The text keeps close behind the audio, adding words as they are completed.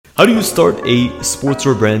How do you start a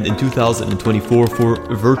sportswear brand in 2024 for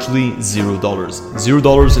virtually $0?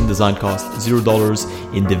 $0 in design cost,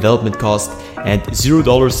 $0 in development cost, and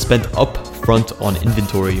 $0 spent up front on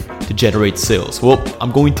inventory to generate sales? Well,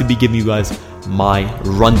 I'm going to be giving you guys my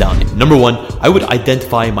rundown. Number one, I would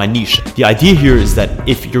identify my niche. The idea here is that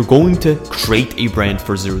if you're going to create a brand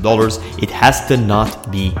for $0, it has to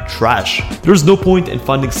not be trash. There's no point in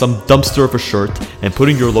finding some dumpster of a shirt and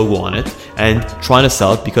putting your logo on it and trying to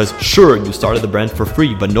sell it because sure, you started the brand for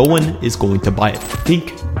free, but no one is going to buy it.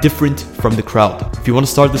 Think different from the crowd. If you want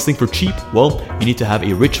to start this thing for cheap, well, you need to have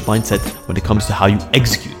a rich mindset when it comes to how you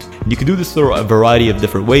execute. And you can do this through a variety of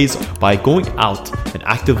different ways. By going out and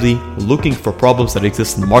actively looking for problems that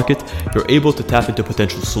exist in the market, you're able to tap into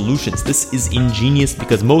potential solutions. This is ingenious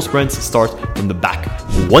because most brands start from the back.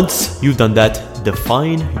 Once you've done that,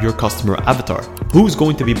 define your customer avatar. Who's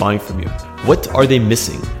going to be buying from you? What are they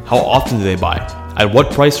missing? How often do they buy? At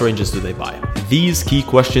what price ranges do they buy? These key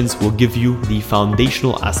questions will give you the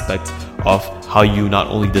foundational aspect of how you not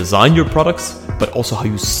only design your products, but also how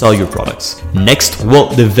you sell your products. Next, we'll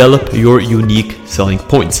develop your unique selling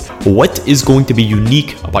points. What is going to be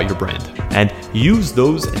unique about your brand? And use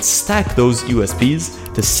those and stack those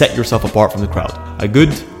USPs to set yourself apart from the crowd. A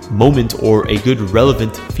good moment or a good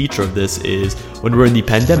relevant feature of this is when we're in the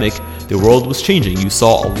pandemic, the world was changing. You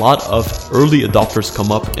saw a lot of early adopters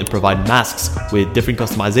come up and provide masks with different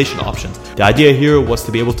customization options. The idea here was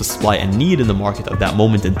to be able to supply a need in the market of that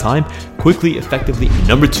moment in time quickly, effectively.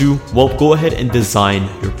 Number two, well, go ahead and design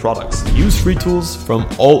your products. Use free tools from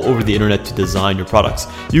all over the internet to design your products.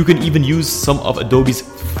 You can even use some of Adobe's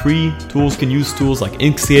free tools. Can use tools like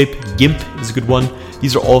Inkscape, GIMP is a good one.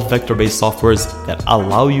 These are all vector-based softwares that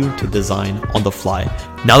allow you to design on the fly.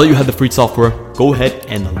 Now that you have the free software, go ahead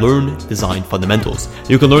and learn design fundamentals.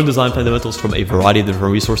 You can learn design fundamentals from a variety of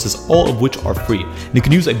different resources, all of which are free. And you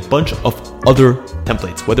can use a bunch of other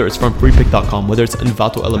templates, whether it's from freepik.com, whether it's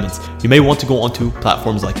Envato Elements. You may want to go onto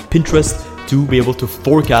platforms like Pinterest to be able to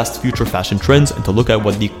forecast future fashion trends and to look at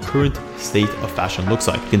what the current state of fashion looks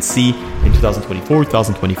like. You can see in 2024,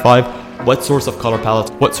 2025, what sorts of color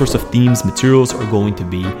palettes, what sorts of themes, materials are going to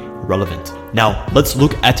be relevant. Now, let's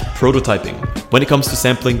look at prototyping. When it comes to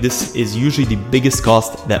sampling, this is usually the biggest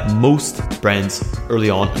cost that most brands early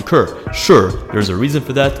on incur. Sure, there's a reason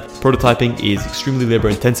for that. Prototyping is extremely labor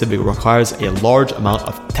intensive. It requires a large amount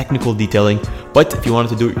of technical detailing, but if you wanted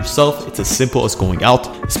to do it yourself, it's as simple as going out,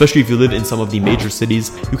 especially if you live in some of the major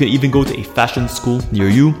cities. You can even go to a fashion school near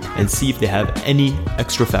you and see if they have any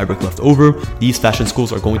extra fabric left over. These fashion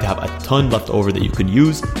schools are going to have a ton left over that you can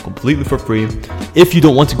use completely for free. If you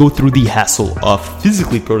don't want to go through the hassle of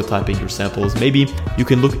physically prototyping your samples, maybe you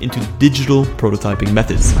can look into digital prototyping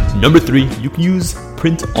methods. Number three, you can use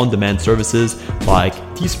print-on-demand services like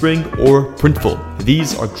Teespring or Printful.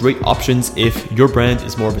 These are great options if your brand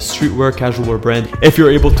is more of a streetwear, casual wear brand. If you're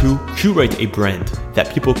able to curate a brand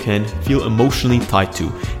that people can feel emotionally tied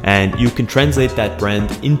to, and you can translate that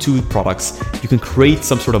brand into products, you can create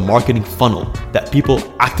some sort of marketing funnel that people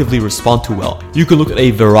actively respond to well. You can look at a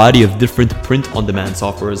variety of different print-on-demand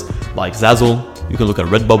softwares like Zazzle. You can look at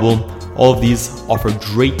Redbubble. All of these offer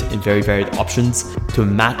great and very varied options to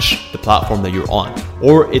match the platform that you're on,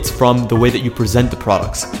 or it's from the way that you present the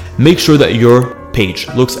products. Make sure that your page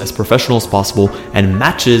looks as professional as possible and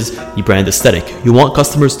matches the brand aesthetic. You want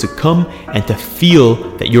customers to come and to feel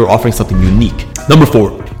that you're offering something unique. Number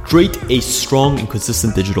four, create a strong and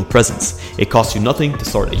consistent digital presence. It costs you nothing to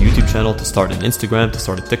start a YouTube channel, to start an Instagram, to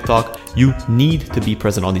start a TikTok. You need to be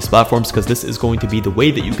present on these platforms because this is going to be the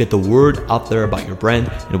way that you get the word out there about your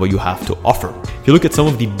brand and what you have to offer. If you look at some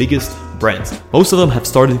of the biggest brands, most of them have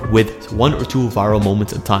started with one or two viral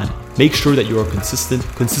moments in time. Make sure that you are consistent.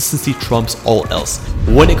 Consistency trumps all else.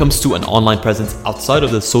 When it comes to an online presence outside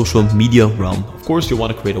of the social media realm, of course, you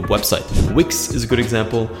want to create a website. Wix is a good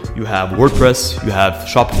example. You have WordPress, you have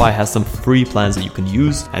Shopify has some free plans that you can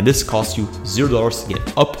use, and this costs you $0 to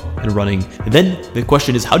get up and running. And then the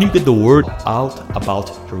question is, how do you get the word out about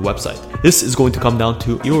your website? This is going to come down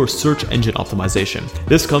to your search engine optimization.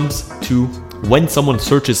 This comes to when someone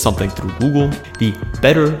searches something through Google, the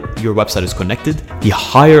better your website is connected, the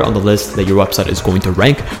higher on the list that your website is going to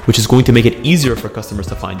rank, which is going to make it easier for customers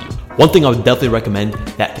to find you. One thing I would definitely recommend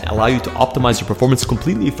that can allow you to optimize your performance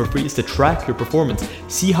completely for free is to track your performance.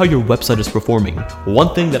 See how your website is performing.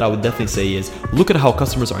 One thing that I would definitely say is look at how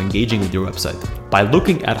customers are engaging with your website. By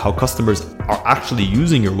looking at how customers are actually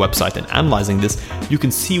using your website and analyzing this, you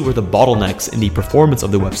can see where the bottlenecks in the performance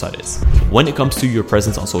of the website is. When it comes to your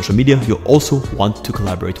presence on social media, you'll also also want to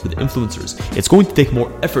collaborate with influencers. It's going to take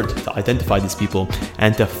more effort to identify these people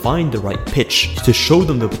and to find the right pitch to show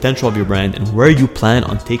them the potential of your brand and where you plan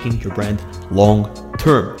on taking your brand long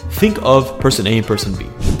term. Think of person A and person B.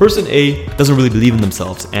 Person A doesn't really believe in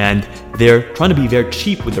themselves and they're trying to be very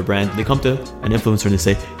cheap with their brand. They come to an influencer and they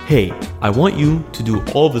say, hey, I want you to do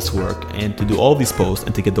all this work and to do all these posts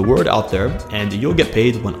and to get the word out there, and you'll get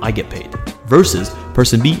paid when I get paid. Versus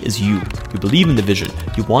person B is you. You believe in the vision.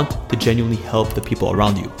 You want to genuinely help the people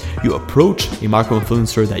around you. You approach a micro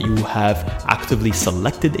influencer that you have actively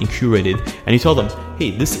selected and curated, and you tell them,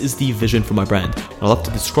 hey, this is the vision for my brand. I'd love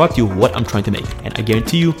to describe to you what I'm trying to make. And I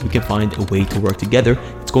guarantee you, we can find a way to work together.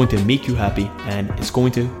 It's going to make you happy and it's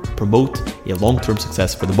going to promote a long-term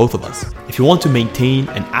success for the both of us. If you want to maintain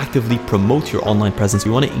and actively promote your online presence,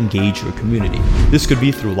 you want to engage your community. This could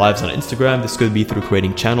be through lives on Instagram. This could be through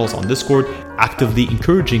creating channels on Discord, actively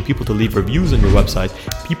encouraging people to leave reviews on your website.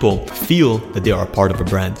 People feel that they are a part of a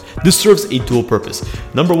brand. This serves a dual purpose.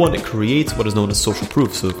 Number one, it creates what is known as social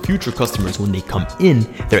proof. So future customers, when they come in,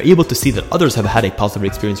 they're able to see that others have had a positive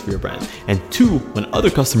experience for your brand. And two, when other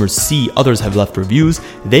customers see others have left reviews,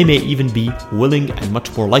 they may even be willing and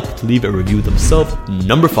much more likely to leave a review themselves.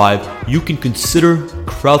 Number five, you can consider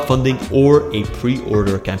crowdfunding or a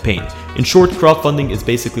pre-order campaign. In short, crowdfunding is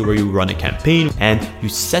basically where you run a campaign and you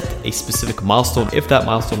set a specific milestone. If that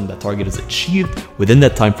milestone, that target is achieved within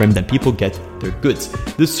that time frame, then people get their goods.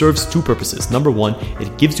 This serves two purposes. Number one,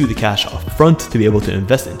 it gives you the cash up front to be able to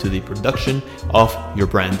invest into the production of your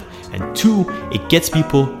brand. And two, it gets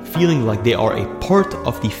people feeling like they are a part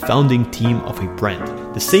of the founding team of a brand.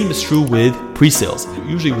 The same is true with pre-sales.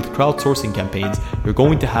 Usually with crowdsourcing campaigns, you're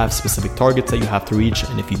going to have specific targets that you have to reach,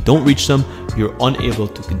 and if you don't reach them, you're unable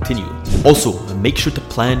to continue. Also, make sure to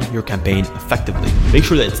plan your campaign effectively. Make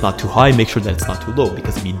sure that it's not too high, make sure that it's not too low,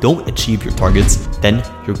 because if you don't achieve your targets, then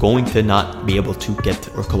you're going to not be able to get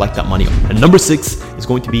or collect that money. And number six is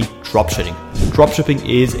going to be dropshipping. Dropshipping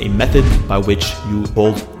is a method by which you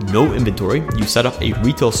hold no inventory. You set up a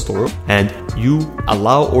retail store and you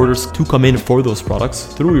allow orders to come in for those products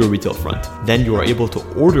through your retail front. Then you are able to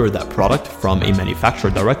order that product from a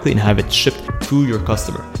manufacturer directly and have it shipped to your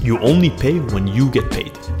customer. You only pay when you get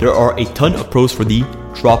paid. There are a ton of pros for the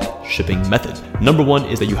drop shipping method. Number one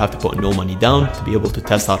is that you have to put no money down to be able to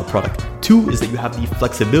test out a product. Two is that you have the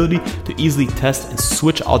flexibility to easily test and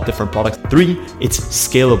switch out different products. Three, it's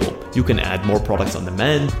scalable. You can add more products on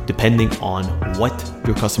demand depending on what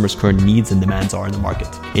your customers' current needs and demands are in the market.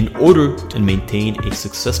 In order to maintain a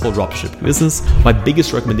successful dropshipping business, my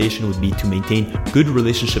biggest recommendation would be to maintain good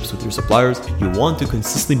relationships with your suppliers. You want to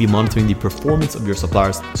consistently be monitoring the performance of your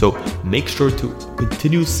suppliers. So make sure to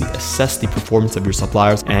continuously assess the performance of your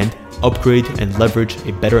suppliers and upgrade and leverage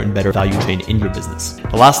a better and better value chain in your business.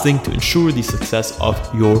 The last thing to ensure the success of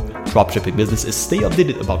your dropshipping business is stay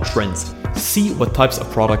updated about trends. See what types of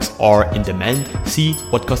products are in demand, see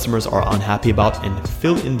what customers are unhappy about, and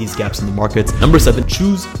fill in these gaps in the market. Number seven,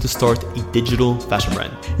 choose to start a digital fashion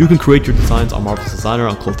brand. You can create your designs on Marvelous Designer,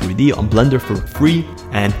 on Clo3D, on Blender for free,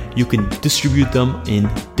 and you can distribute them in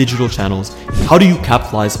digital channels. How do you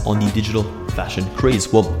capitalize on the digital fashion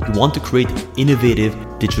craze? Well, you want to create innovative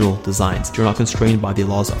digital designs. You're not constrained by the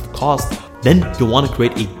laws of cost. Then you'll want to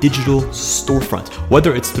create a digital storefront,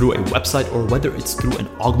 whether it's through a website or whether it's through an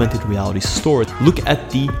augmented reality store. Look at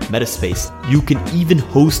the meta space. You can even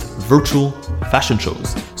host virtual fashion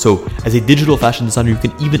shows. So as a digital fashion designer, you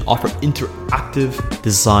can even offer interactive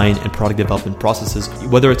design and product development processes,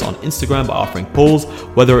 whether it's on Instagram by offering polls,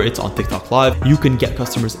 whether it's on TikTok Live. You can get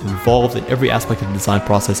customers involved in every aspect of the design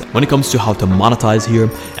process. When it comes to how to monetize here,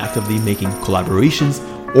 actively making collaborations,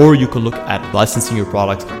 or you can look at licensing your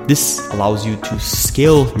product. This allows you to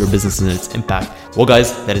scale your business and its impact. Well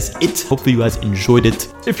guys, that is it. Hopefully you guys enjoyed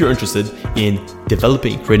it. If you're interested in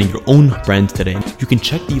developing and creating your own brand today, you can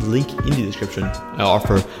check the link in the description. I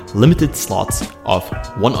offer limited slots of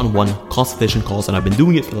one-on-one consultation calls, and I've been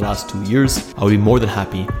doing it for the last 2 years. I would be more than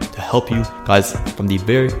happy to help you guys. From the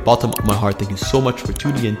very bottom of my heart, thank you so much for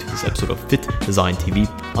tuning in to this episode of Fit Design TV.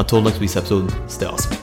 Until next week's episode, stay awesome.